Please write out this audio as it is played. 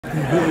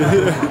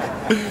Coaches,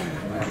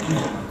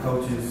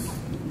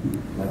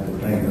 I'd like to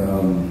thank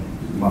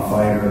my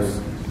fighters.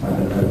 I'd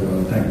like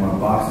to thank my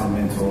boxing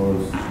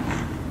mentors,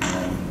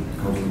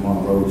 Coach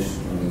Lamar Roach,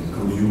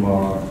 Coach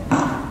Umar,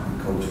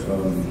 and Coach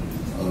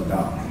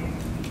Doc.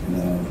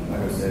 And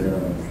like I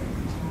said,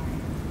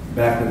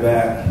 back to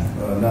back,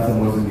 nothing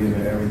wasn't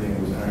given, everything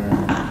was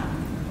earned.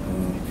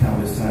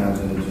 Countless times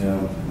in the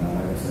gym.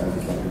 Like I said, I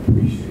just like to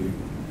appreciate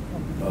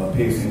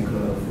Pigskin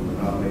Club for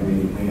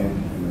nominating me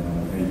and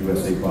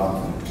USA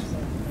Boxing.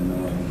 And I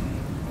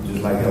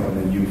just like helping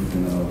the youth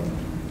and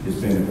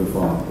just being a good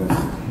father.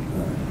 That's it.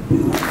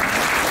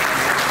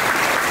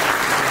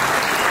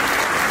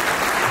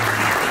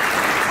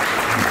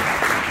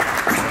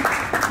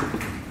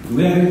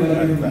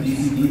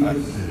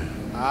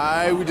 All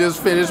right, we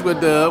just finished with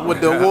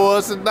the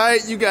awards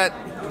tonight. You got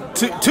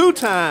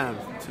two-time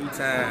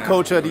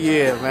Coach of the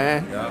Year,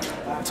 man. Yep.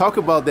 Talk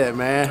about that,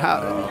 man. Man,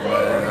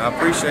 I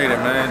appreciate it,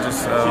 man.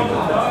 Just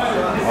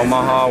all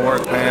my hard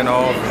work paying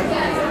off.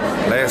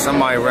 Glad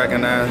somebody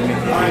recognized me, me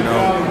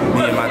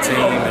and my team.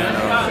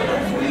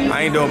 And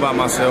I ain't doing it by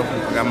myself.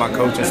 I got my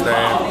coaching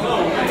staff,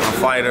 my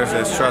fighters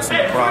that's trusting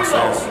the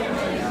process,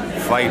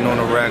 fighting on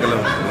the regular.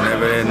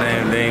 Whenever their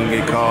name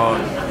get called,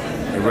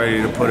 they're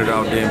ready to put it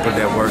out there and put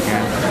that work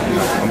in.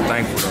 I'm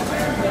thankful.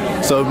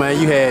 So, man,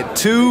 you had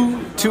two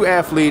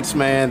athletes,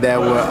 man, that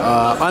were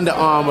Under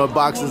Armour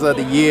Boxers of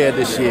the Year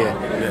this year.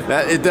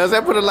 Yeah. Does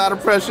that put a lot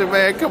of pressure,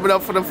 man, coming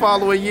up for the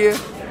following year?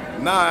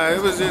 Nah,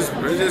 it was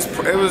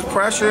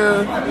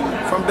pressure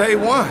from day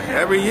one.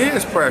 Every year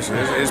it's pressure.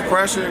 It's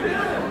pressure.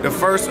 The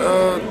first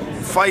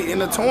fight in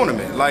the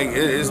tournament, like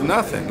it's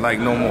nothing, like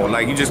no more.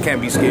 Like you just can't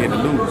be scared to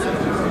lose.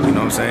 You know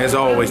what I'm saying? It's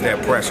always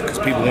that pressure because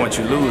people want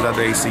you to lose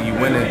after they see you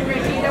winning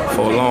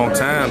for a long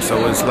time.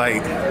 So it's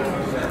like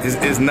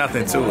it's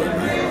nothing to it,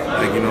 man.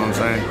 Like, you know what I'm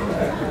saying?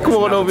 Come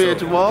on over here,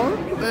 Jamal.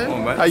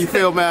 Man. How you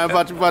feel, man,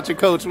 about your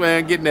coach,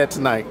 man, getting that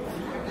tonight?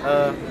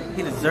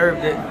 He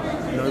deserved it.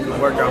 You know, he's been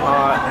working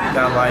hard. He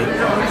got I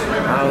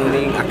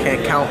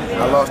can't count.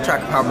 I lost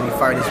track of how many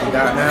fighters we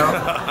got now.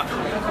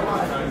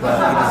 But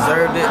he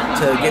deserved it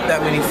to get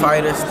that many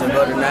fighters to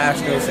go to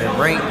nationals and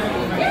rank.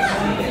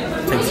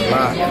 It takes a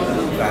lot.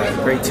 Got a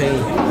great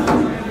team.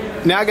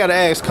 Now I gotta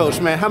ask, Coach,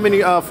 man, how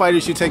many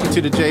fighters you taking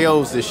to the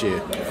JOs this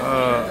year?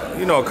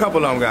 A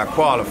couple of them got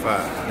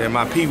qualified. Then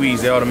my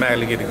peewees, they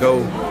automatically get to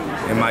go,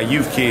 and my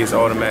youth kids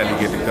automatically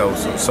get to go.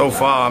 So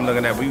far, I'm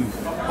looking at we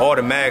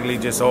automatically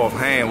just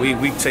offhand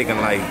we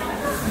taking like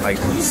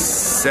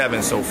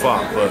 7 so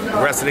far, but the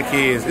rest of the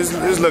kids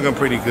it's looking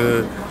pretty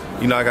good.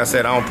 You know, like I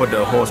said, I don't put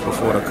the horse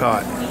before the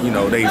cart. You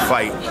know, they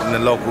fight in the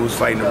locals,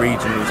 fight in the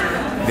regionals,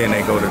 then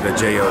they go to the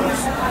JOs. You know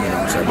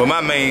what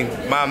I'm saying?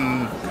 But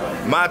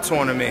my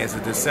tournament is a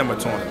December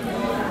tournament.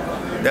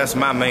 That's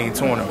my main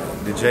tournament.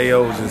 The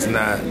JOs is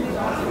not.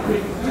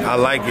 I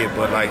like it,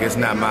 but like it's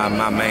not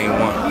my main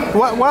one.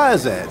 Why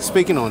is that?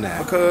 Speaking on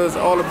that. Because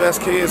all the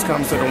best kids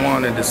come to the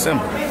one in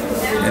December,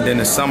 and then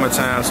the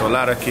summertime. So a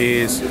lot of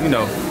kids,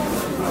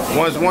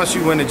 once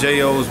you win the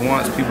JOs,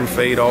 once people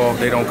fade off,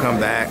 they don't come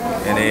back,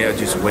 and they'll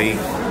just wait.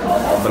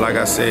 But like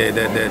I said,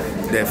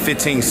 that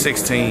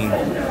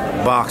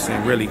 15-16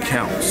 boxing really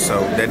counts.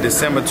 So that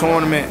December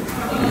tournament,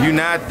 if you're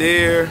not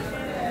there,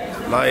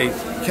 like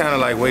kind of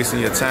like wasting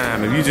your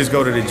time. If you just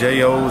go to the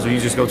JOs or you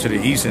just go to the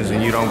Easterns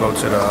and you don't go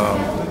to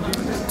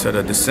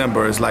the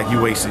December, it's like you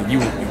wasted. You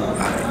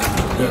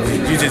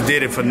just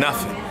did it for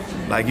nothing.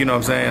 Like, you know what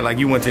I'm saying? Like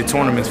you went to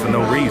tournaments for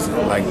no reason.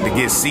 Like to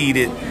get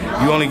seeded,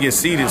 you only get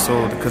seeded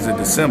because of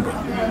December.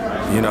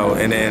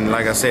 And then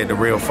like I said, the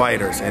real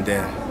fighters, and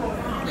then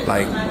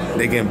like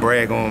they can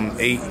brag on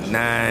 8,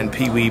 9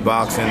 pee-wee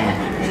boxing.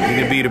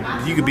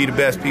 You could be the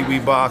best pee-wee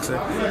boxer.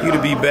 You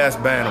could be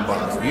best bantam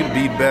boxer. You could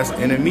be best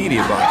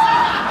intermediate boxer.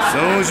 As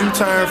soon as you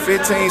turn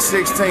 15,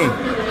 16,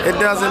 it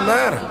doesn't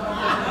matter.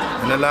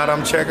 And a lot of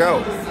them check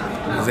out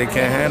because they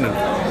can't handle it.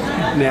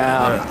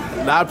 Now,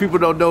 a lot of people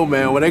don't know,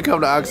 man, when they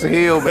come to Oxon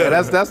Hill, man,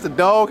 that's the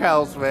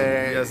doghouse,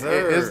 man. Yes,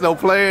 sir. It's no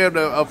playing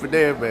up in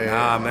there, man.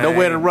 Nah, man.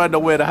 Nowhere to run,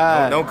 nowhere to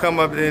hide. Don't come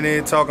up in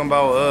there talking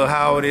about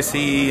how old is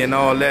he and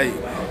all that.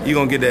 You're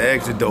going to get the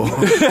exit door.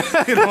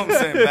 You know what I'm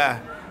saying? Bye.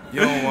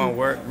 You don't want to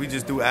work. We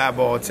just do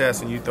eyeball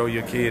tests and you throw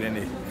your kid in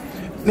there.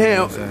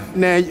 Now,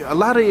 a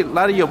lot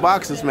of your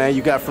boxers, man,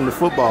 you got from the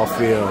football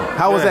field.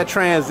 How was that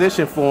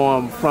transition for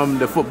them from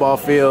the football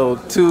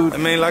field to the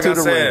ring? Like I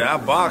said, I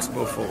boxed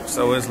before,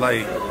 so it's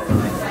like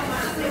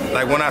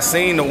when I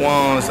seen the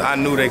ones, I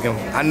knew they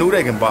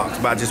can box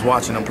by just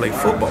watching them play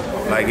football.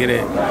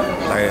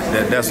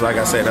 That's like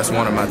I said, that's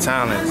one of my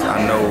talents.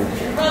 I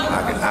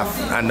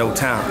know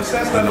talents. You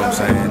know what I'm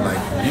saying? Like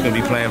you can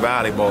be playing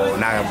volleyball,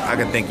 and I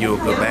can think you're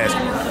a good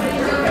basketball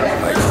player,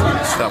 like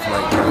stuff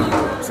like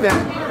that. You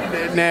know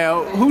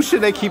now, who should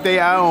they keep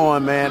their eye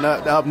on, man,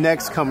 up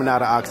next coming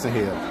out of Oxon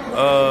Hill?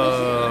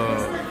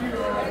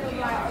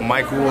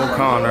 Michael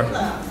O'Connor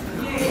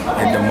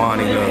and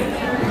Damani Love.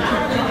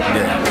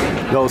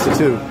 Yeah. Those are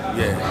 2.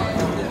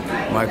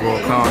 Yeah. Michael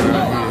O'Connor,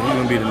 he's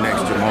going to be the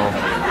next Jamal.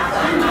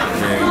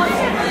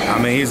 Yeah. I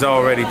mean, he's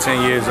already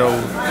 10 years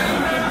old,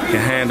 can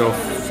handle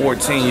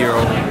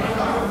 14-year-old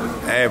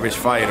average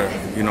fighter.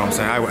 You know what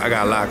I'm saying? I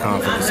got a lot of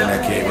confidence in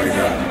that kid right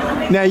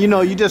there. Now, you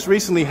know, you just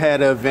recently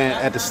had an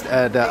event at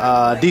the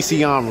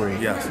DC Armory.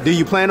 Yes. Do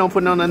you plan on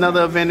putting on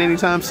another event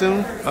anytime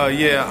soon?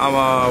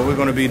 Yeah, we're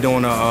going to be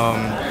doing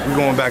we're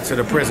going back to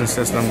the prison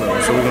system,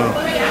 so we're going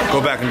to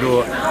go back and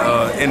do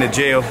in the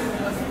jail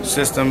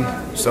system.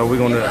 So we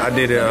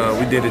did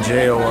a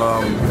jail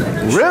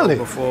really?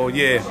 show before,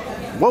 yeah.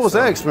 What was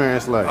that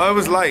experience like?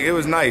 It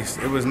was nice.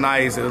 It was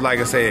like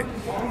I said,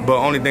 but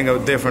only thing that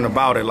was different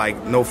about it,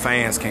 like no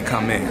fans can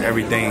come in.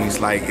 Everything's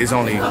like, it's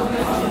only,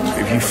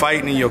 if you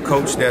fighting your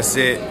coach, that's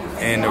it,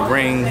 and the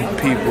ring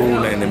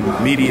people and the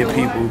media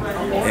people,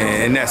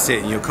 and that's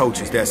it, and your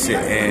coaches, that's it.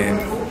 And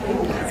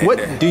what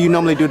do you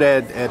normally do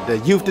that at the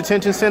youth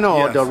detention center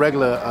or the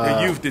regular?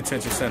 The youth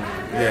detention center,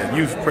 yeah,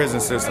 youth prison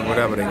system,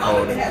 whatever they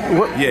called it.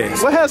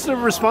 What has the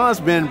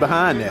response been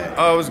behind that?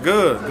 Oh, it was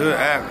good.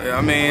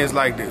 I mean, it's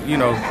like the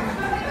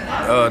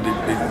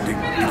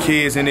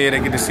kids in there, they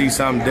get to see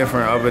something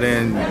different other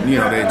than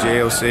their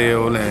jail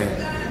cell,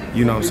 and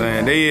you know what I'm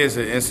saying. They is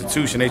an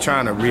institution. They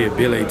trying to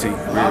rehabilitate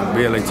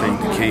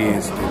the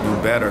kids to do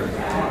better,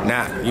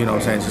 not what I'm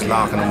saying, just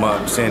locking them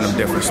up, sending them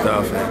different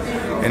stuff.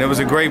 And it was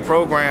a great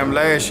program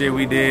last year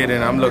we did,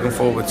 and I'm looking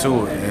forward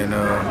to it.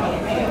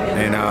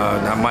 And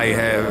I might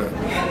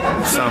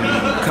have something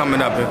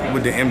coming up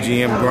with the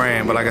MGM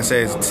Grand, but like I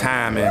said, it's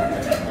timing.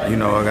 I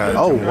got.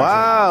 Oh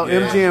wow,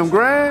 yeah. MGM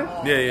Grand.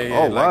 Yeah.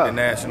 Oh, like wow. the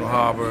National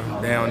Harbor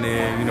down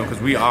there,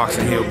 because we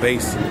Oxon Hill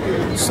based,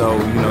 so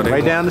they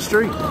right down the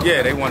street.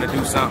 Yeah, they want to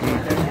do something.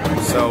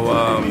 So,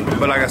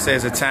 but like I said,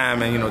 it's a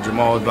timing.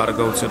 Jamal's about to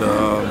go to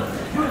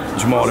the.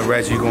 Jamal and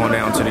Reggie going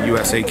down to the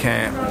USA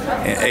camp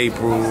in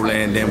April,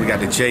 and then we got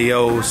the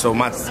JOs. So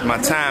my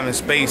time and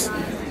space,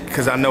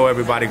 because I know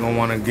everybody gonna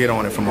want to get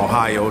on it from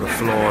Ohio to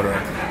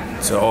Florida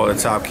to all the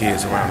top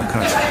kids around the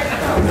country.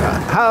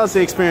 How's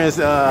the experience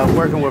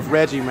working with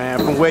Reggie, man,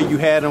 from where you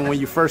had him when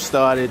you first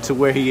started to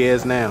where he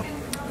is now?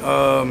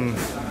 I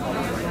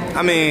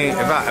mean, if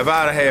I'd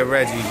have had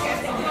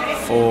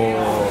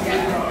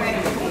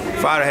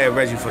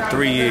Reggie for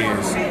 3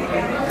 years,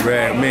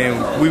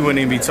 man, we wouldn't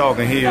even be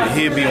talking.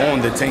 He'd be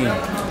on the team.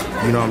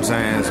 You know what I'm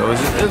saying? So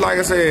it's like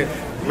I said,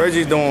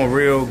 Reggie's doing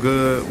real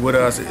good with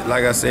us.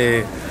 Like I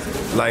said,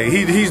 like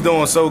he's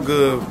doing so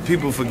good,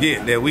 people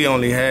forget that we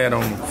only had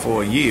him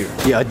for a year.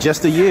 Yeah,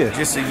 just a year.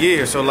 Just a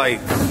year. So like,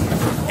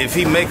 if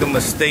he make a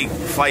mistake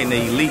fighting the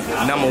elite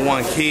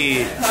 #1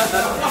 kid,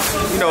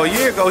 a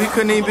year ago he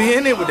couldn't even be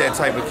in there with that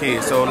type of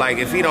kid. So like,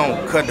 if he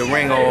don't cut the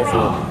ring off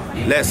or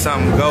let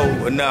something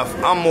go enough,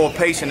 I'm more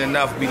patient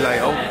enough to be like,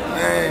 oh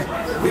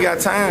man, we got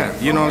time.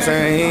 You know what I'm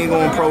saying? He ain't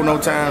going pro no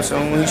time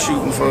soon. He's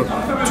shooting for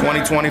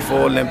 2024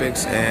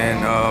 Olympics,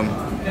 and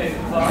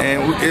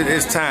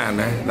it's time,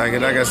 man. Like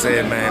I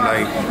said, man,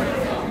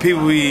 like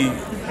people,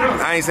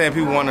 I ain't saying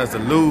people want us to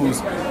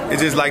lose.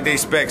 It's just like they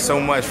expect so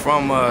much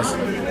from us.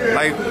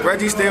 Like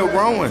Reggie's still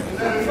growing. You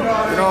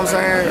know what I'm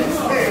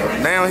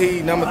saying? Now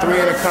he #3 in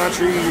the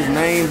country, his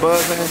name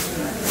buzzing.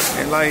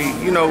 And like,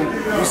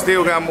 we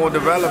still got more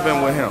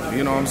development with him.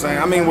 You know what I'm saying?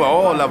 I mean, with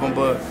all of them,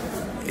 but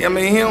I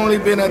mean, he only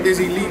been at this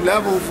elite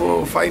level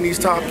for fighting these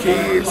top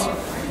kids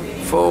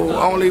for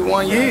only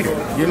 1 year.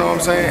 You know what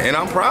I'm saying? And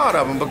I'm proud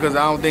of him because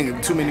I don't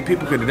think too many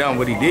people could have done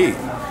what he did.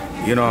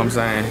 You know what I'm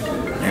saying?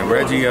 And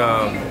Reggie,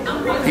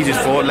 he just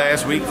fought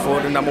last week,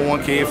 fought the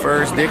 #1 kid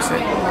first, Dixon,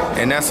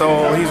 and that's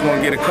all he's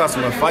gonna get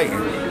accustomed to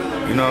fighting.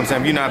 You know what I'm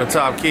saying? If you're not a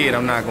top kid,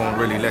 I'm not gonna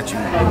really let you.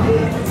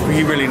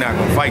 He really not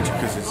gonna fight you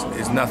because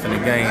it's nothing to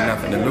gain,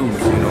 nothing to lose.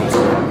 You know what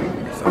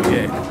I'm saying? So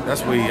yeah,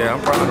 that's what. Yeah,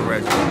 I'm proud of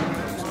Reggie.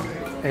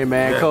 Hey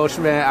man, Coach,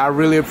 man, I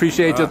really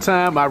appreciate your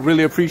time. I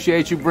really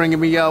appreciate you bringing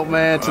me out,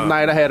 man.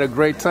 Tonight I had a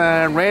great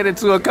time. Ran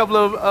into a couple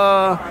of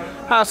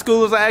high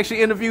schoolers I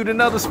actually interviewed in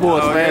other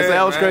sports, man. Yeah, so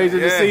that was crazy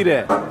to see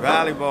that.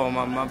 Volleyball,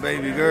 my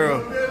baby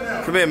girl.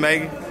 Come here,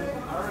 Megan.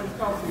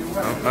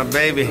 My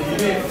baby.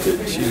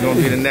 She's going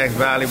to be the next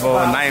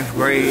volleyball, 9th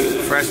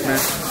grade freshman,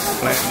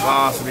 playing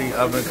varsity,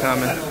 up and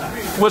coming.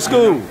 What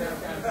school?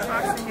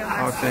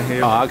 Oxon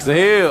Hill. Oh, Oxon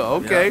Hill,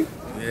 okay.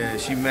 Yeah,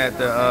 she met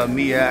the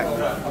MEAC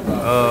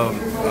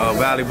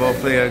volleyball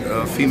player,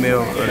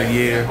 female of the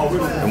year,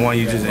 the one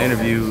you just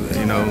interviewed,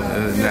 and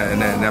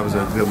that was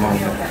a good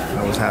moment.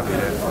 I was happy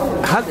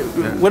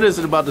there. What is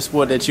it about the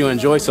sport that you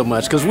enjoy so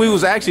much? Because we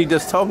was actually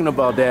just talking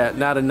about that,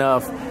 not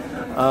enough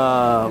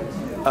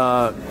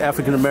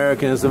African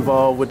Americans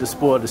involved with the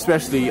sport,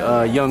 especially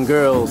young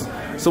girls.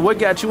 So what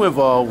got you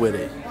involved with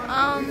it?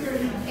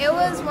 It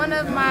was one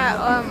of my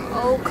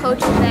old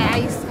coaches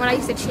that when I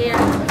used to cheer.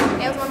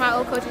 It was one of my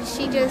old coaches.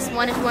 She just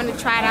wanted to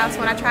try it out. So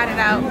when I tried it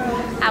out,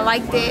 I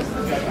liked it.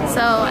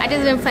 So I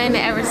just been playing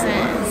it ever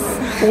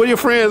since. What do your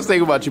friends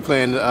think about you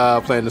playing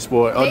the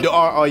sport? Or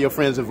are your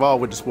friends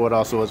involved with the sport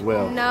also as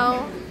well?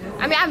 No.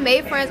 I mean, I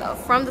made friends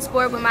from the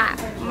sport, but my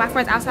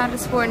friends outside of the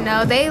sport,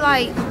 no.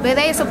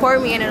 They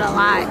support me in it a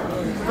lot.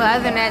 But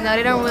other than that, no,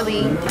 they don't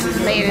really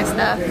play it and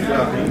stuff.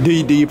 Do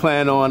you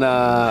plan on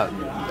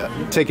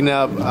taking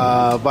up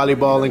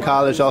volleyball in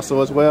college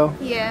also as well?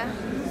 Yeah.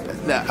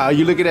 Now, are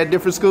you looking at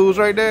different schools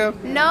right now?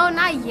 No,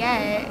 not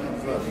yet.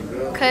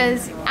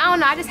 Cause I don't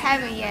know, I just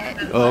haven't yet.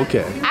 Oh,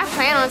 okay. I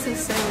plan on to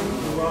soon.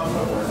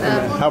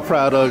 So, How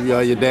proud of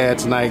your dad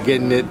tonight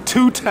getting it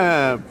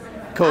 2-time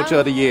Coach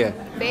of the Year?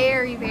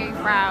 Very, very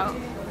proud.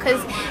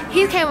 Cause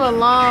he came a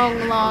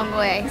long, long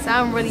way. So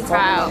I'm really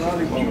proud.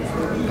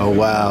 Oh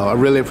wow, I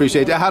really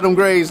appreciate that. How them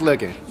grades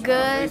looking?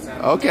 Good.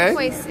 Okay.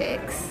 3.6.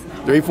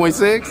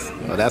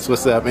 3.6? Oh, that's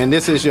what's up. And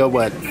this is your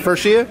what,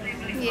 first year?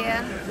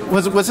 Yeah.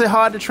 Was it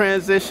hard to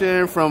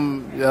transition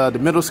from the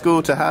middle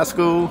school to high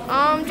school?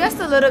 Just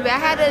a little bit. I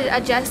had to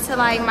adjust to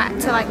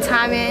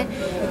timing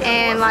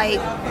and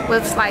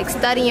with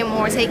studying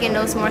more, taking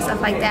notes more,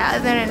 stuff like that.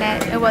 Other than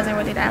that, it wasn't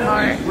really that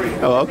hard.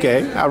 Oh,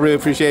 okay. I really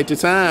appreciate your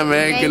time,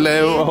 man. Thank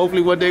you.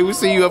 Hopefully one day we'll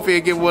see you up here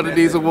and get one of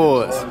these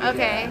awards.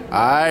 Okay. All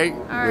right.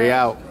 All We right.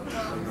 out.